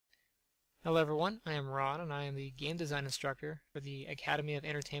Hello everyone, I am Ron and I am the game design instructor for the Academy of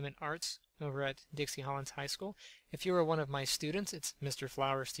Entertainment Arts over at Dixie Hollins High School. If you are one of my students, it's Mr.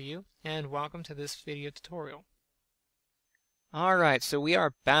 Flowers to you, and welcome to this video tutorial. Alright, so we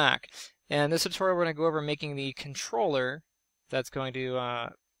are back, and this tutorial we're going to go over making the controller that's going to,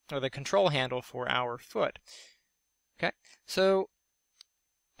 or the control handle for our foot. Okay, so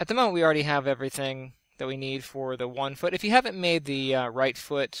at the moment we already have everything that we need for the one foot. If you haven't made the right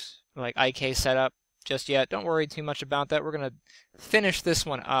foot like IK setup just yet, don't worry too much about that. We're going to finish this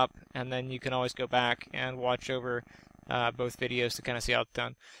one up, and then you can always go back and watch over both videos to kind of see how it's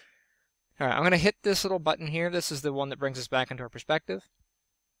done. Alright, I'm going to hit this little button here. This is the one that brings us back into our perspective.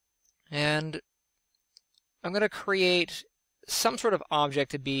 And I'm going to create some sort of object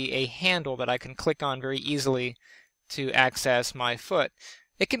to be a handle that I can click on very easily to access my foot.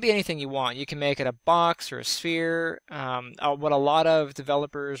 It can be anything you want. You can make it a box or a sphere. What a lot of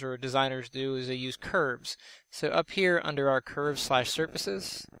developers or designers do is they use curves. So up here under our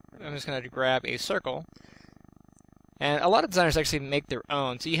curves/surfaces, I'm just going to grab a circle. And a lot of designers actually make their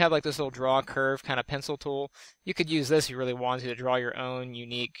own. So you have like this little draw curve kind of pencil tool. You could use this if you really wanted to draw your own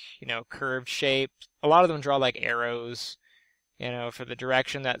unique, curved shape. A lot of them draw like arrows, for the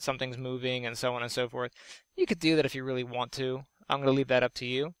direction that something's moving and so on and so forth. You could do that if you really want to. I'm going to leave that up to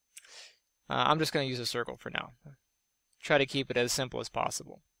you. I'm just going to use a circle for now. Try to keep it as simple as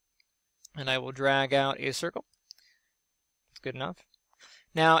possible. And I will drag out a circle. That's good enough.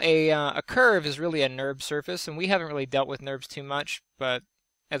 Now, a curve is really a NURB surface, and we haven't really dealt with NURBs too much, but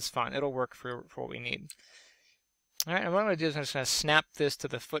it's fine. It'll work for what we need. All right, and what I'm going to do is I'm just going to snap this to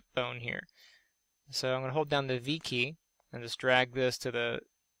the foot bone here. So I'm going to hold down the V key and just drag this to the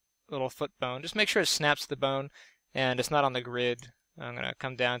little foot bone. Just make sure it snaps to the bone and it's not on the grid. I'm going to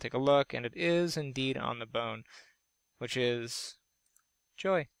come down, take a look, and it is indeed on the bone, which is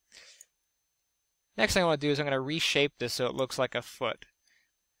joy. Next thing I want to do is I'm going to reshape this so it looks like a foot.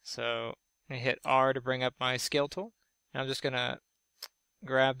 So I'm going to hit R to bring up my scale tool. And I'm just going to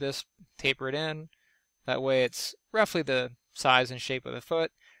grab this, taper it in. That way it's roughly the size and shape of the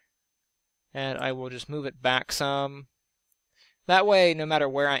foot. And I will just move it back some. That way, no matter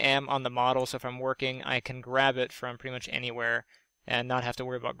where I am on the model, so if I'm working, I can grab it from pretty much anywhere and not have to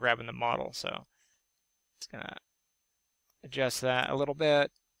worry about grabbing the model. So it's going to adjust that a little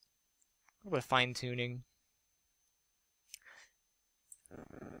bit of fine tuning.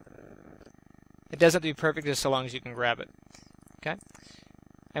 It doesn't have to be perfect just so long as you can grab it. Okay?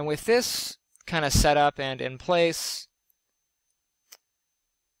 And with this kind of set up and in place,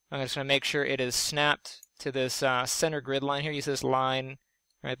 I'm just going to make sure it is snapped to this center grid line here. You see this line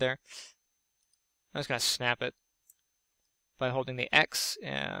right there. I'm just going to snap it by holding the X,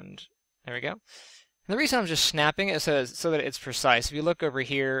 and there we go. And the reason I'm just snapping it is so that it's precise. If you look over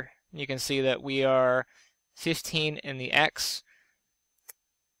here, you can see that we are 15 in the X.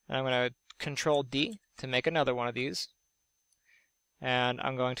 And I'm going to Control D to make another one of these. And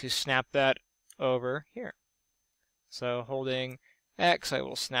I'm going to snap that over here. So holding X, I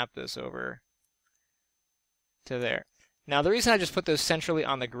will snap this over to there. Now the reason I just put those centrally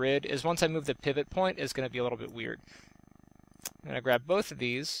on the grid is once I move the pivot point, it's going to be a little bit weird. I'm going to grab both of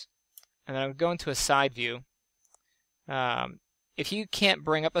these, and then I'm going to a side view. If you can't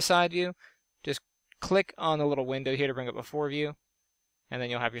bring up a side view, just click on the little window here to bring up a foreview, and then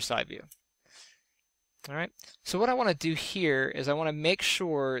you'll have your side view. Alright, so what I want to do here is I want to make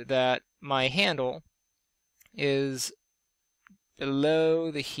sure that my handle is below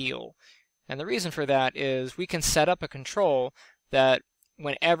the heel. And the reason for that is we can set up a control that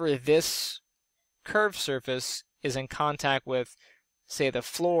whenever this curved surface is in contact with, say, the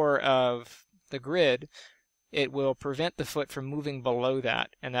floor of the grid, it will prevent the foot from moving below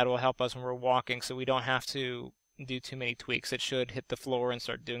that, and that will help us when we're walking so we don't have to do too many tweaks. It should hit the floor and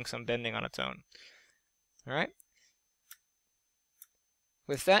start doing some bending on its own. Alright?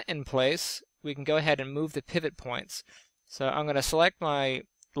 With that in place, we can go ahead and move the pivot points. So I'm going to select my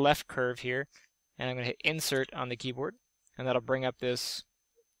left curve here, and I'm going to hit Insert on the keyboard, and that'll bring up this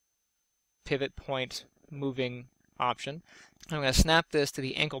pivot point moving option. I'm going to snap this to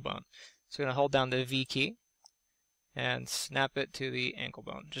the ankle bone. So I'm going to hold down the V key and snap it to the ankle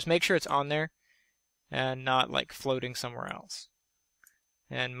bone. Just make sure it's on there and not like floating somewhere else.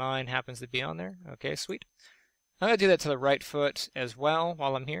 And mine happens to be on there. Okay, sweet. I'm going to do that to the right foot as well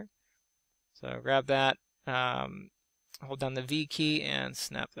while I'm here. So grab that, hold down the V key and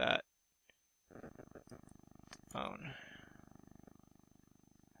snap that bone.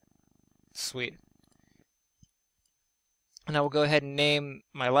 Sweet. And I will go ahead and name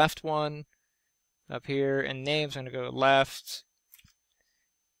my left one up here. And names, I'm going to go left,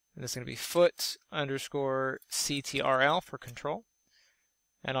 And this is going to be foot underscore CTRL for control.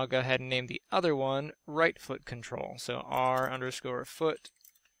 And I'll go ahead and name the other one right foot control. So R underscore foot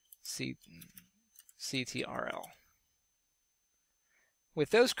CTRL. With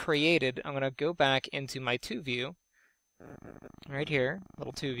those created, I'm going to go back into my 2 view, right here,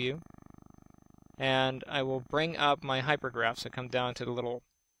 little 2 view, and I will bring up my hypergraph. So come down to the little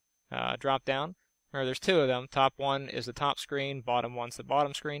drop down. Or there's 2 of them. Top one is the top screen, bottom one's the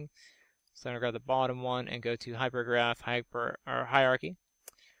bottom screen. So I'm going to grab the bottom one and go to hypergraph hierarchy.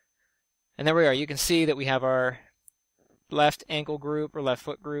 And there we are. You can see that we have our left ankle group or left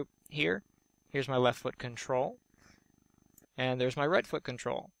foot group here. Here's my left foot control. And there's my right foot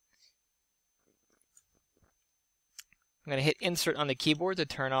control. I'm going to hit insert on the keyboard to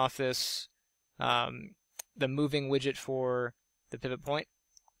turn off this the moving widget for the pivot point.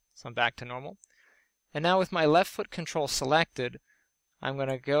 So I'm back to normal. And now with my left foot control selected, I'm going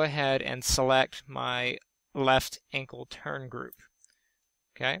to go ahead and select my left ankle turn group.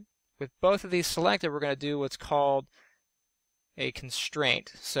 Okay? With both of these selected, we're going to do what's called a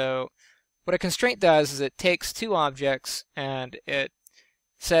constraint. So what a constraint does is it takes 2 objects and it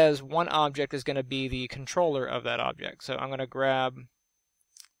says one object is going to be the controller of that object. So I'm going to grab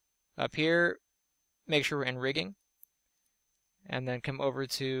up here, make sure we're in rigging, and then come over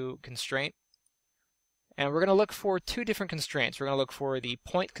to constraint. And we're going to look for 2 different constraints. We're going to look for the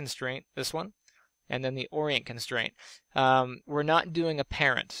point constraint, this one, and then the orient constraint. We're not doing a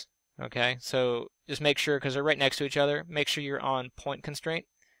parent, okay? So just make sure, because they're right next to each other, make sure you're on point constraint.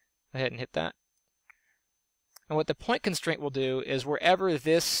 Go ahead and hit that. And what the point constraint will do is wherever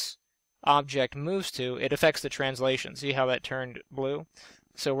this object moves to, it affects the translation. See how that turned blue?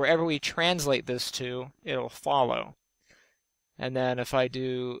 So wherever we translate this to, it'll follow. And then if I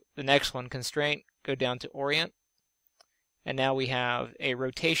do the next one, constraint, go down to orient, and now we have a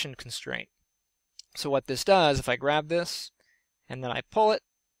rotation constraint. So what this does, if I grab this and then I pull it,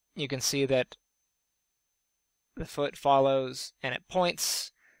 you can see that the foot follows and it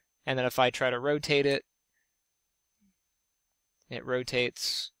points, and then if I try to rotate it, it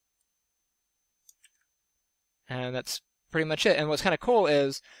rotates, and that's pretty much it. And what's kind of cool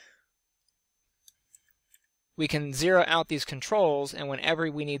is we can zero out these controls, and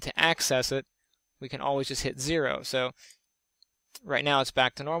whenever we need to access it, we can always just hit 0. So right now it's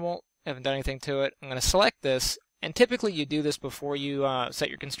back to normal. I haven't done anything to it. I'm going to select this, and typically you do this before you set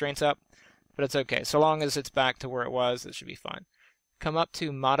your constraints up, but it's okay. So long as it's back to where it was, it should be fine. Come up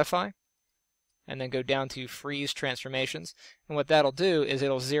to Modify, and then go down to Freeze Transformations. And what that'll do is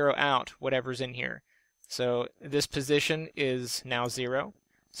it'll zero out whatever's in here. So this position is now 0.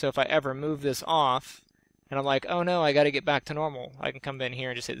 So if I ever move this off, and I'm like, oh no, I got to get back to normal, I can come in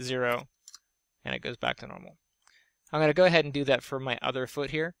here and just hit 0, and it goes back to normal. I'm going to go ahead and do that for my other foot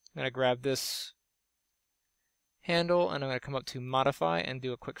here. I'm going to grab this handle, and I'm going to come up to Modify and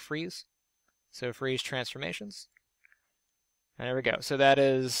do a quick freeze. So Freeze Transformations. And there we go. So that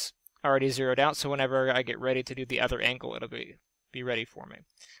is already zeroed out, so whenever I get ready to do the other ankle, it'll be ready for me.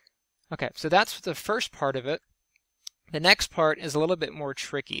 Okay, so that's the first part of it. The next part is a little bit more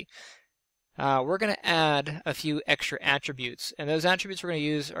tricky. We're going to add a few extra attributes, and those attributes we're going to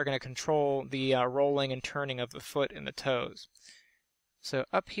use are going to control the rolling and turning of the foot and the toes. So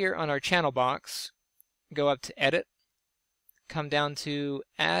up here on our channel box, go up to Edit, come down to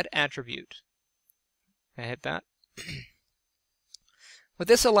Add Attribute, and hit that. What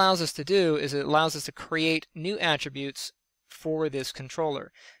this allows us to do is it allows us to create new attributes for this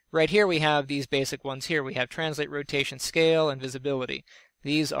controller. Right here we have these basic ones here. We have Translate, Rotation, Scale, and Visibility.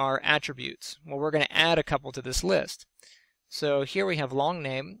 These are attributes. Well, we're going to add a couple to this list. So here we have long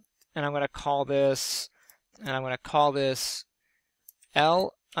name, and I'm going to call this,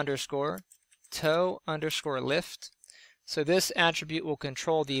 L underscore toe underscore lift. So this attribute will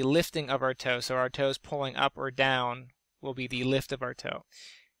control the lifting of our toe. So our toes pulling up or down will be the lift of our toe.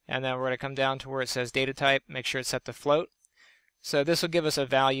 And then we're going to come down to where it says data type, make sure it's set to float. So this will give us a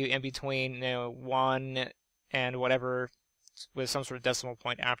value in between 1 and whatever, with some sort of decimal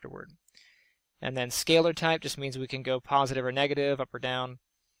point afterward. And then scalar type just means we can go positive or negative, up or down.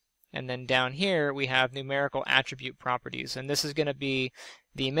 And then down here we have numerical attribute properties, and this is going to be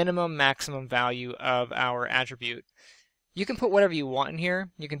the minimum maximum value of our attribute. You can put whatever you want in here.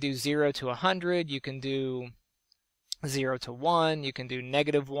 You can do 0 to 100, you can do 0 to 1, you can do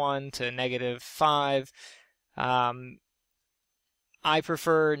 -1 to -5. I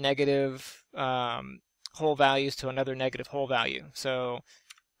prefer negative whole values to another negative whole value. So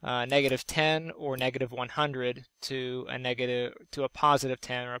 -10 or -100 to a positive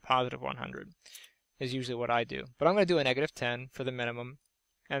 10 or a positive 100 is usually what I do. But I'm going to do a -10 for the minimum,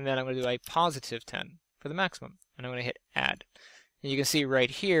 and then I'm going to do a positive 10 for the maximum, and I'm going to hit add. And you can see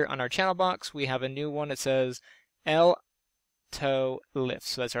right here on our channel box we have a new one that says L toe lift.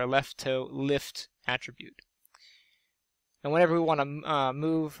 So that's our left toe lift attribute. And whenever we want to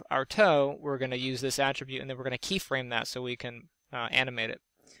move our toe, we're going to use this attribute, and then we're going to keyframe that so we can animate it.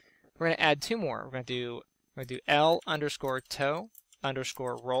 We're going to add two more. We're going to do L underscore toe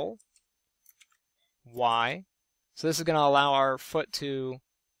underscore roll Y. So this is going to allow our foot to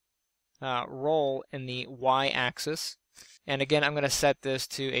roll in the Y axis. And again, I'm going to set this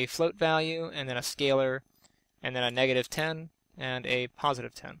to a float value, and then a scalar, and then a -10 and a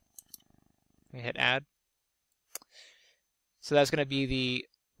positive 10. We hit add. So that's going to be the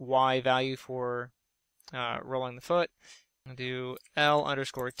Y value for rolling the foot. I'll do L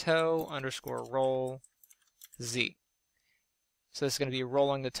underscore toe underscore roll Z. So this is going to be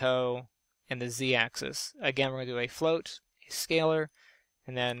rolling the toe in the Z axis. Again, we're going to do a float, a scalar,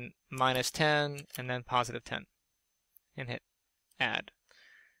 and then -10, and then positive 10. And hit add.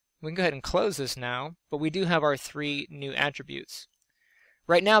 We can go ahead and close this now, but we do have our 3 new attributes.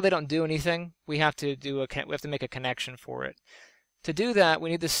 Right now they don't do anything. We have to make a connection for it. To do that,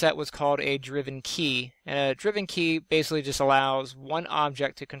 we need to set what's called a driven key, and a driven key basically just allows one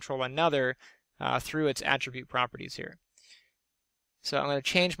object to control another through its attribute properties here. So I'm going to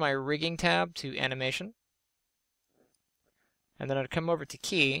change my rigging tab to animation, and then I'll come over to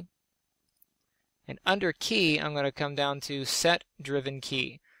key, and under key I'm going to come down to set driven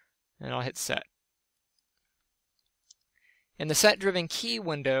key, and I'll hit set. In the set driven key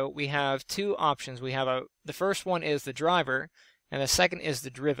window we have 2 options. We have the first one is the driver, and the second is the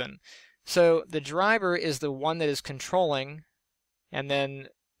driven. So the driver is the one that is controlling, and then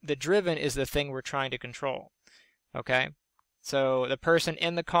the driven is the thing we're trying to control. Okay? So the person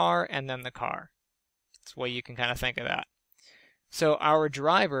in the car and then the car. That's the way you can kind of think of that. So our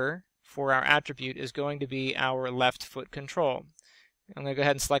driver for our attribute is going to be our left foot control. I'm going to go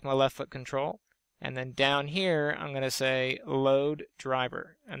ahead and select my left foot control, and then down here I'm going to say load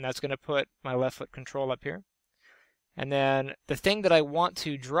driver, and that's going to put my left foot control up here. And then the thing that I want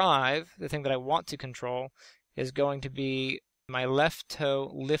to drive, the thing that I want to control, is going to be my left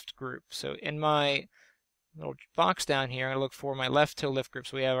toe lift group. So in my little box down here, I'm going to look for my left toe lift group.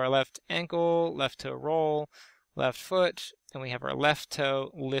 So we have our left ankle, left toe roll, left foot, and we have our left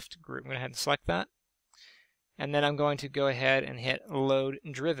toe lift group. I'm going to go ahead and select that. And then I'm going to go ahead and hit load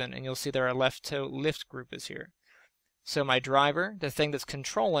driven, and you'll see that our left toe lift group is here. So my driver, the thing that's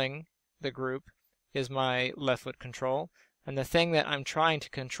controlling the group, is my left foot control, and the thing that I'm trying to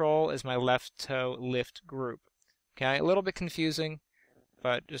control is my left toe lift group. Okay, a little bit confusing,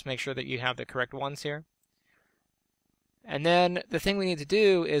 but just make sure that you have the correct ones here. And then the thing we need to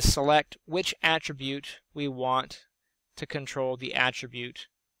do is select which attribute we want to control the attribute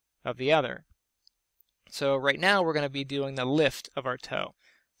of the other. So right now we're going to be doing the lift of our toe.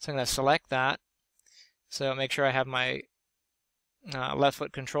 So I'm going to select that. So make sure I have my left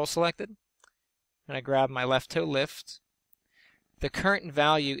foot control selected. And I grab my left toe lift. The current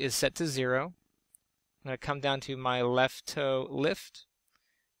value is set to 0. I'm going to come down to my left toe lift,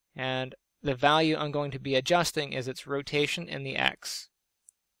 and the value I'm going to be adjusting is its rotation in the X.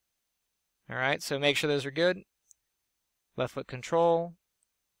 Alright, so make sure those are good. Left foot control,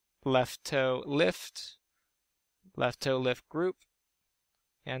 left toe lift group,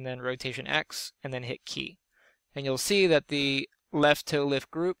 and then rotation X, and then hit key. And you'll see that the left toe lift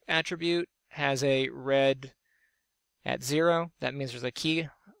group attribute has a red at 0. That means there's a key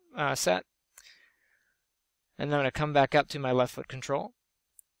set. And then I'm going to come back up to my left foot control,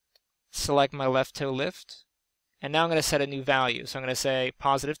 select my left toe lift, and now I'm going to set a new value. So I'm going to say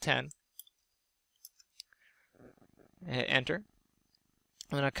positive 10, and hit enter.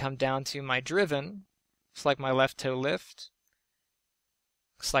 I'm going to come down to my driven, select my left toe lift,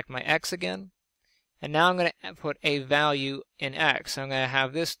 select my X again, and now I'm going to put a value in X. So I'm going to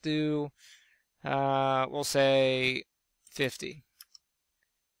have this do we'll say 50.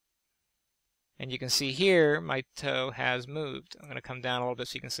 And you can see here my toe has moved. I'm going to come down a little bit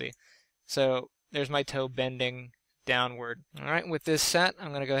so you can see. So there's my toe bending downward. Alright, with this set, I'm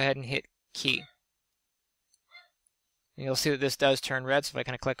going to go ahead and hit key. And you'll see that this does turn red, so if I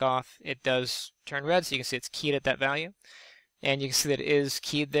kind of click off, it does turn red, so you can see it's keyed at that value. And you can see that it is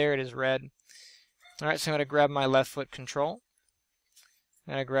keyed there, it is red. Alright, so I'm going to grab my left foot control.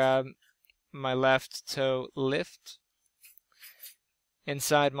 I'm going to grab my left toe lift.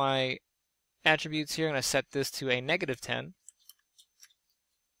 Inside my attributes here, I'm going to set this to a -10.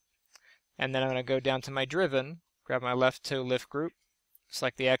 And then I'm going to go down to my driven, grab my left toe lift group,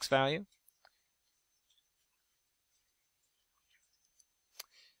 select the X value.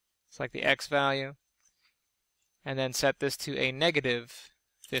 select the X value, and then set this to a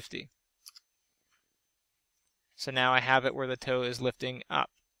 -50. So now I have it where the toe is lifting up.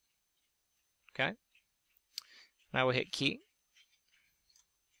 Okay. Now we'll hit key.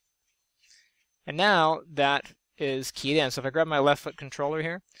 And now that is keyed in. So if I grab my left foot controller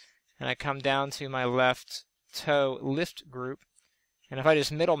here, and I come down to my left toe lift group, and if I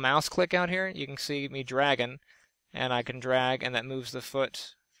just middle mouse click out here, you can see me dragging, and I can drag, and that moves the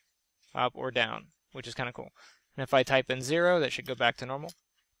foot up or down, which is kind of cool. And if I type in 0, that should go back to normal.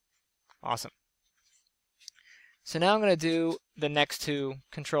 Awesome. So now I'm going to do the next two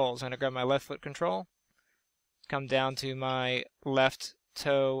controls. I'm going to grab my left foot control, come down to my left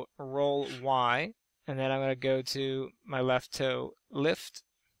toe roll Y, and then I'm going to go to my left toe lift,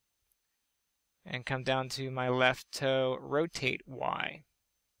 and come down to my left toe rotate Y.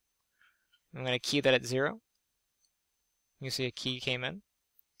 I'm going to key that at 0. You see a key came in.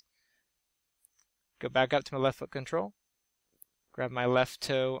 Go back up to my left foot control, grab my left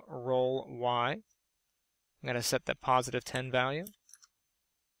toe roll Y. I'm going to set the +10 value.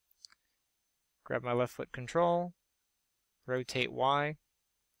 Grab my left foot control, rotate Y.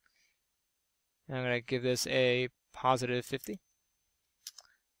 And I'm going to give this a +50.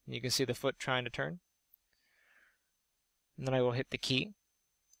 You can see the foot trying to turn. And then I will hit the key.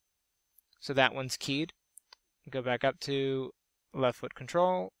 So that one's keyed. Go back up to left foot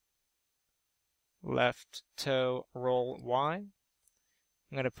control, left toe roll Y. I'm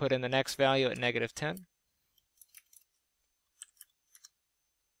going to put in the next value at -10.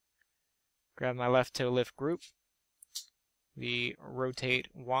 Grab my left toe lift group, the rotate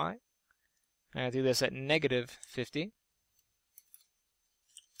Y. I'm going to do this at -50.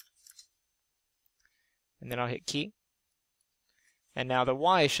 And then I'll hit key. And now the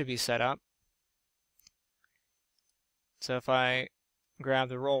Y should be set up. So if I grab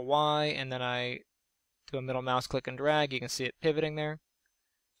the roll Y and then I do a middle mouse click and drag, you can see it pivoting there.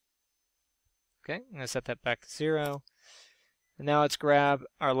 Okay, I'm going to set that back to 0. And now let's grab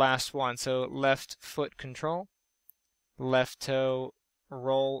our last one. So left foot control, left toe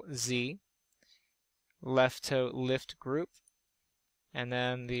roll Z, left toe lift group, and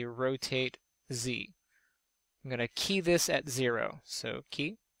then the rotate Z. I'm going to key this at 0. So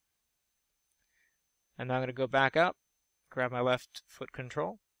key. And now I'm going to go back up, grab my left foot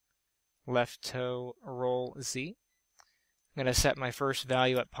control, left toe roll Z. I'm going to set my first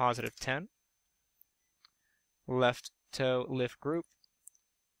value at +10. Left toe lift group,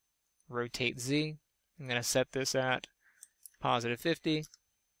 rotate Z. I'm going to set this at +50.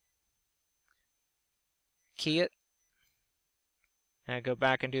 Key it. And I go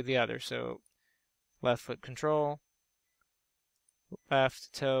back and do the other. So left foot control,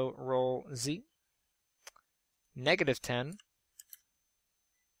 left toe roll Z, -10,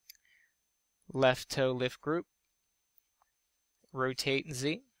 left toe lift group, rotate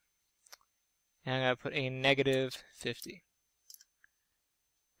Z, and I'm going to put a -50.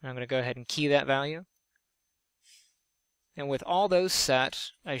 And I'm going to go ahead and key that value. And with all those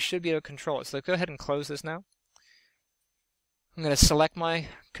set, I should be able to control it. So let's go ahead and close this now. I'm going to select my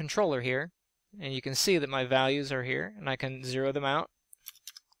controller here, and you can see that my values are here, and I can zero them out.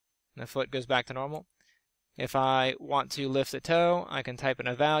 And the foot goes back to normal. If I want to lift the toe, I can type in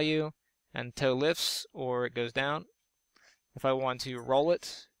a value, and toe lifts, or it goes down. If I want to roll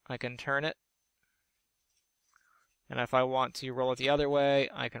it, I can turn it. And if I want to roll it the other way,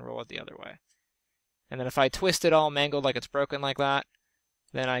 I can roll it the other way. And then if I twist it all mangled like it's broken like that,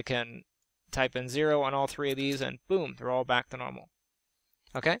 then I can type in 0 on all three of these, and boom, they're all back to normal.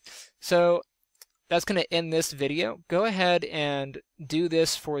 Okay, so that's going to end this video. Go ahead and do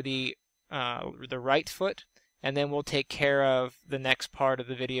this for the right foot, and then we'll take care of the next part of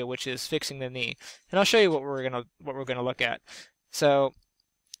the video, which is fixing the knee. And I'll show you what we're gonna look at. So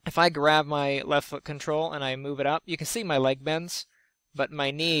if I grab my left foot control and I move it up, you can see my leg bends, but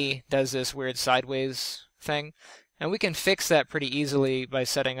my knee does this weird sideways thing. And we can fix that pretty easily by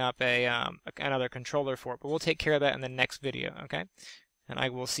setting up another controller for it. But we'll take care of that in the next video, okay? And I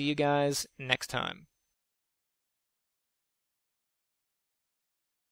will see you guys next time.